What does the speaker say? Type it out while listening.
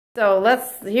So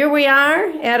here we are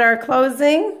at our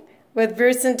closing with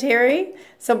Bruce and Terri.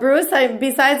 So Bruce,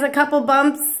 besides a couple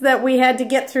bumps that we had to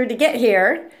get through to get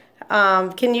here,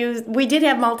 we did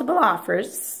have multiple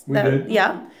offers. We did.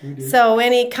 Yeah. We did. So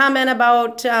any comment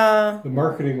about? The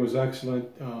marketing was excellent.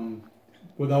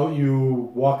 Without you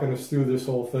walking us through this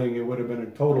whole thing, it would have been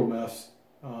a total mess.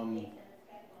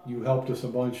 You helped us a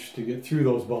bunch to get through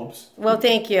those bumps. Well,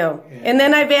 thank you. And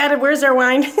then I've added, where's our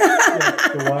wine? Yeah,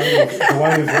 the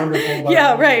wine is wonderful.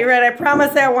 Yeah, right. I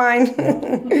promise that wine.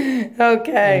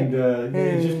 Okay.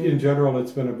 And just in general,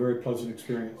 it's been a very pleasant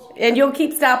experience. And you'll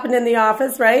keep stopping in the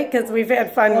office, right? Because we've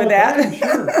had fun with that.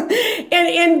 Sure.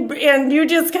 and you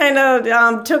just kind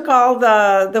of took all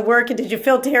the work. Did you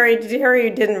feel Terri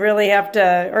didn't really have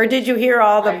to, or did you hear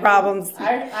all the problems?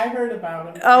 I heard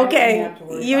about them. Okay.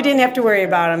 You didn't have to worry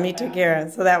about them. He took care of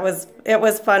it. So it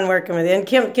was fun working with you. And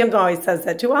Kim always says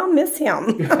that too. I'll miss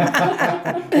him.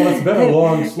 Well, it's been a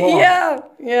long slog.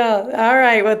 Yeah. All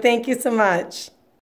right. Well, thank you so much.